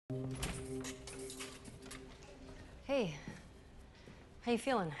Hey, how you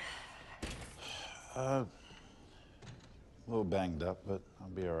feeling? A little banged up, but I'll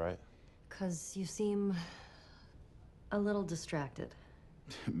be all right. 'Cause you seem a little distracted.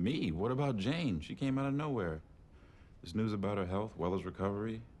 Me? What about Jane? She came out of nowhere. This news about her health, Wella's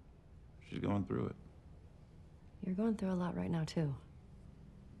recovery. She's going through it. You're going through a lot right now, too.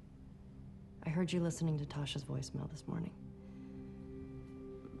 I heard you listening to Tasha's voicemail this morning.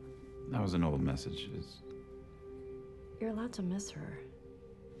 That was an old message. You're allowed to miss her.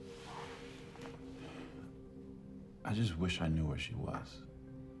 I just wish I knew where she was.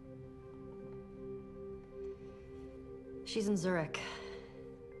 She's in Zurich.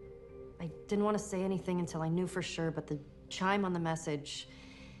 I didn't want to say anything until I knew for sure, but the chime on the message,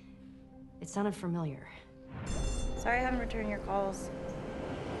 it sounded familiar. Sorry I haven't returned your calls.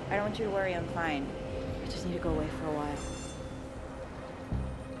 I don't want you to worry, I'm fine. I just need to go away for a while.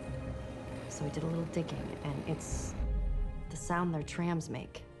 So we did a little digging, and it's the sound their trams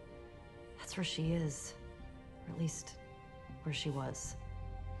make. That's where she is. Or at least, where she was.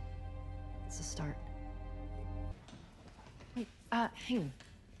 It's a start. Wait, hang on.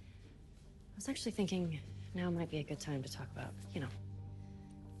 I was actually thinking now might be a good time to talk about,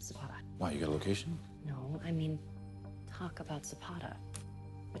 Zapata. Why, you got a location? No, I mean, talk about Zapata.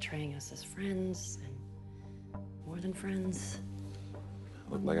 Betraying us as friends, and more than friends.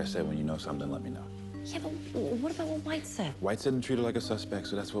 Look, like I said, when you know something, let me know. Yeah, but what about what White said? White said and treat her like a suspect,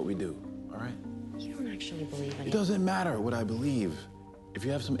 so that's what we do, all right? You don't actually believe It any... doesn't matter what I believe. If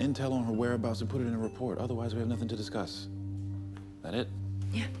you have some intel on her whereabouts, then put it in a report. Otherwise, we have nothing to discuss. That it?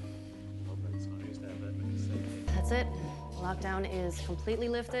 Yeah. That's it. Lockdown is completely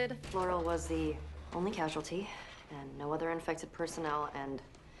lifted. Laurel was the only casualty, and no other infected personnel, and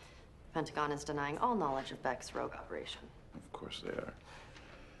Pentagon is denying all knowledge of Beck's rogue operation. Of course they are.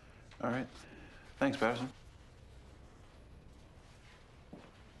 All right. Thanks, Patterson.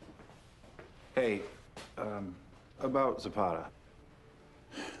 Hey, about Zapata.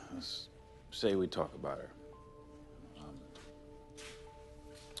 Let's say we talk about her.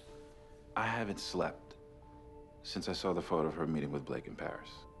 I haven't slept since I saw the photo of her meeting with Blake in Paris.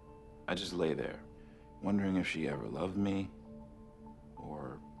 I just lay there, wondering if she ever loved me,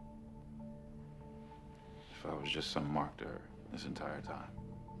 or if I was just some mark to her this entire time.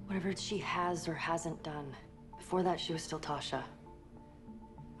 Whatever she has or hasn't done, before that she was still Tasha.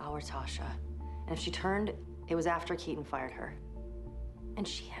 Our Tasha. And if she turned, it was after Keaton fired her. And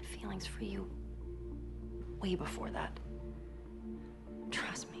she had feelings for you way before that.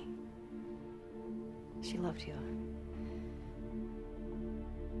 Trust me. She loved you.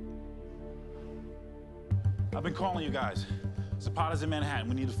 I've been calling you guys. Zapata's in Manhattan.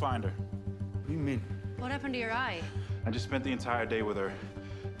 We need to find her. What do you mean? What happened to your eye? I just spent the entire day with her,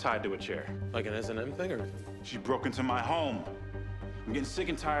 tied to a chair. Like an S&M thing, or? She broke into my home. I'm getting sick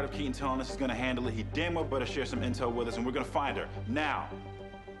and tired of Keaton telling us he's gonna handle it. He damn well better share some intel with us, and we're gonna find her, now.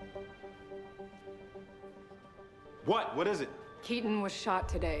 What? What is it? Keaton was shot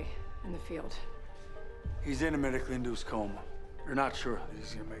today in the field. He's in a medically induced coma. They're not sure that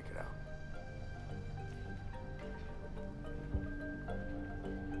he's gonna make it out.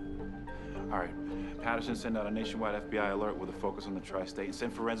 All right. Patterson sent out a nationwide FBI alert with a focus on the tri-state and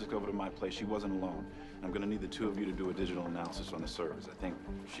send forensics over to my place. She wasn't alone. I'm gonna need the two of you to do a digital analysis on the servers. I think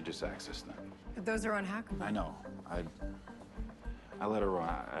she just accessed them. But those are unhackable. I know. I let her run.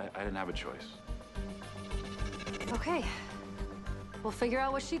 I didn't have a choice. Okay. We'll figure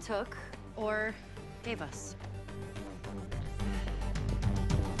out what she took or gave us.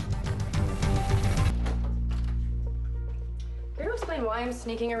 Care to explain why I'm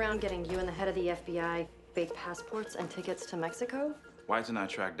sneaking around getting you and the head of the FBI fake passports and tickets to Mexico? Whites and I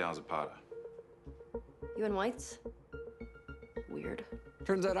tracked down Zapata. You and Whites? Weird.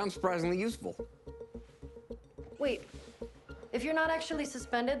 Turns out I'm surprisingly useful. Wait, if you're not actually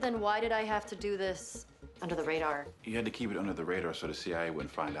suspended, then why did I have to do this under the radar? You had to keep it under the radar so the CIA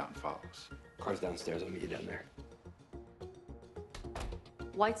wouldn't find out and follow us. Car's downstairs. I'll meet you down there.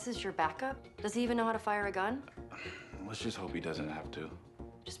 Whites is your backup? Does he even know how to fire a gun? Let's just hope he doesn't have to.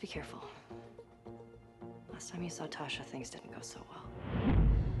 Just be careful. Last time you saw Tasha, things didn't go so well.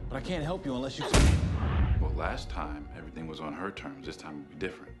 But I can't help you unless you... Well, last time, everything was on her terms. This time will be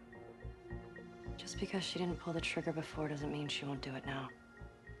different. Just because she didn't pull the trigger before doesn't mean she won't do it now.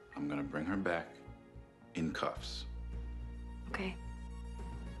 I'm gonna bring her back in cuffs. Okay.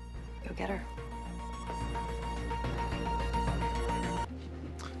 Go get her.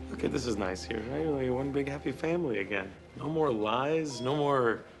 Okay, this is nice here, right? Like one big happy family again. No more lies, no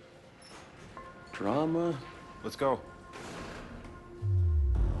more drama. Let's go.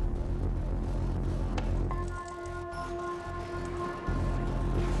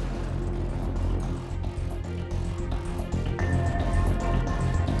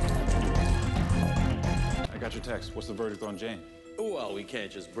 your text. What's the verdict on Jane? Well, we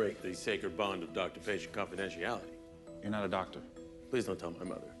can't just break the sacred bond of doctor-patient confidentiality. You're not a doctor. Please don't tell my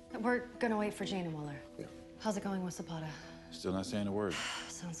mother. We're gonna wait for Jane and Weller. Yeah. How's it going with Zapata? Still not saying a word.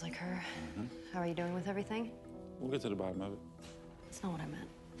 Sounds like her. How are you doing with everything? We'll get to the bottom of it. That's not what I meant.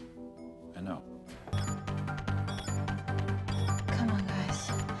 I know. Come on,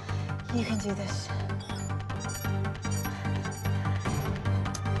 guys. You can do this.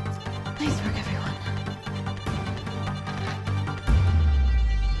 Nice work, everyone.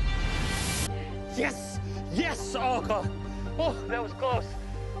 Yes! Yes! Oh, God. Oh, that was close.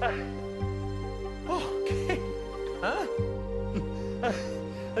 Oh, okay. Huh? I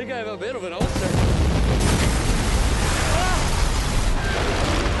think I have a bit of an ulcer.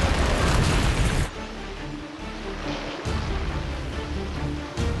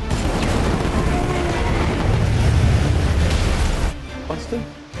 Austin?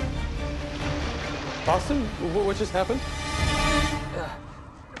 Austin? What just happened?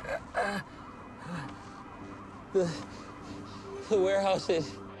 The warehouse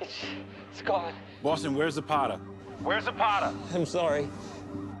is... It's gone. Boston, where's Zapata? Where's Zapata? I'm sorry.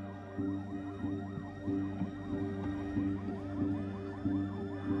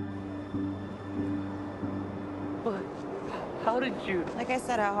 But how did you... Like I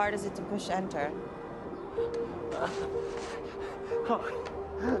said, how hard is it to push enter?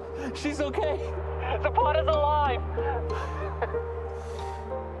 Oh, she's okay. Zapata's alive.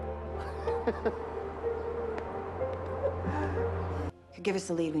 Could give us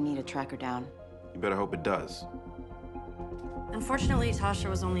the lead we need to track her down. You better hope it does. Unfortunately, Tasha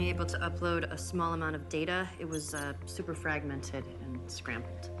was only able to upload a small amount of data. It was super fragmented and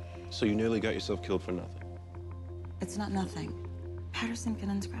scrambled. So you nearly got yourself killed for nothing. It's not nothing. Patterson can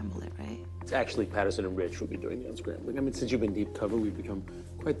unscramble it, right? It's actually Patterson and Rich who'll be doing the unscrambling. I mean, since you've been deep cover, we've become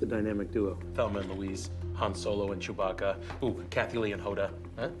quite the dynamic duo. Thelma and Louise, Han Solo and Chewbacca. Ooh, Kathy Lee and Hoda.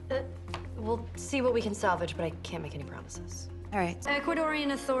 Huh? We'll see what we can salvage, but I can't make any promises. All right.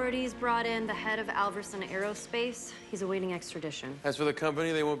 Ecuadorian authorities brought in the head of Alverson Aerospace. He's awaiting extradition. As for the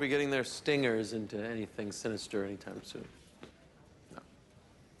company, they won't be getting their stingers into anything sinister anytime soon. No.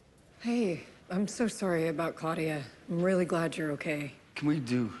 Hey, I'm so sorry about Claudia. I'm really glad you're okay. Can we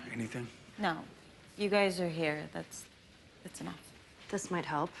do anything? No. You guys are here. That's enough. This might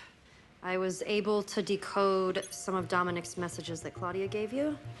help. I was able to decode some of Dominic's messages that Claudia gave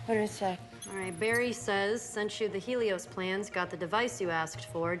you. What did it say? All right, Barry says, sent you the Helios plans, got the device you asked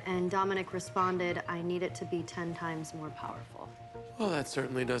for, and Dominic responded, I need it to be 10 times more powerful. Well, that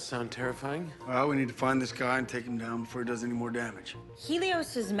certainly does sound terrifying. Well, we need to find this guy and take him down before he does any more damage.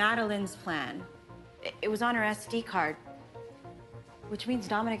 Helios is Madeline's plan. It was on her SD card, which means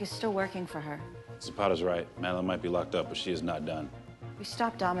Dominic is still working for her. Zapata's right. Madeline might be locked up, but she is not done. We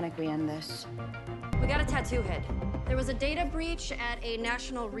stop Dominic, we end this. We got a tattoo hit. There was a data breach at a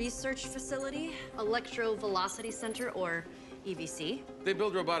national research facility, Electrovelocity Center, or EVC. They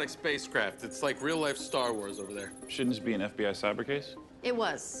build robotic spacecraft. It's like real-life Star Wars over there. Shouldn't this be an FBI cyber case? It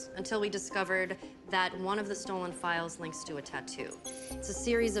was, until we discovered that one of the stolen files links to a tattoo. It's a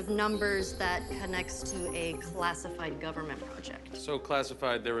series of numbers that connects to a classified government project. So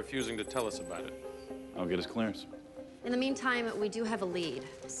classified, they're refusing to tell us about it. I'll get his clearance. In the meantime, we do have a lead.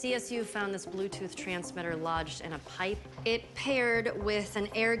 CSU found this Bluetooth transmitter lodged in a pipe. It paired with an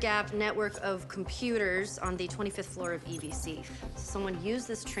air-gapped network of computers on the 25th floor of EVC. Someone used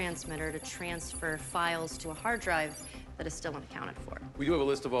this transmitter to transfer files to a hard drive that is still unaccounted for. We do have a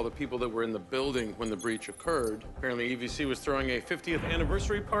list of all the people that were in the building when the breach occurred. Apparently, EVC was throwing a 50th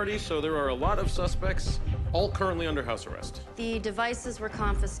anniversary party, so there are a lot of suspects, all currently under house arrest. The devices were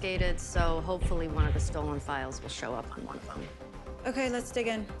confiscated, so hopefully one of the stolen files will show up on one of them. Okay, let's dig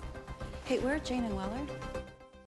in. Hey, where are Jane and Weller?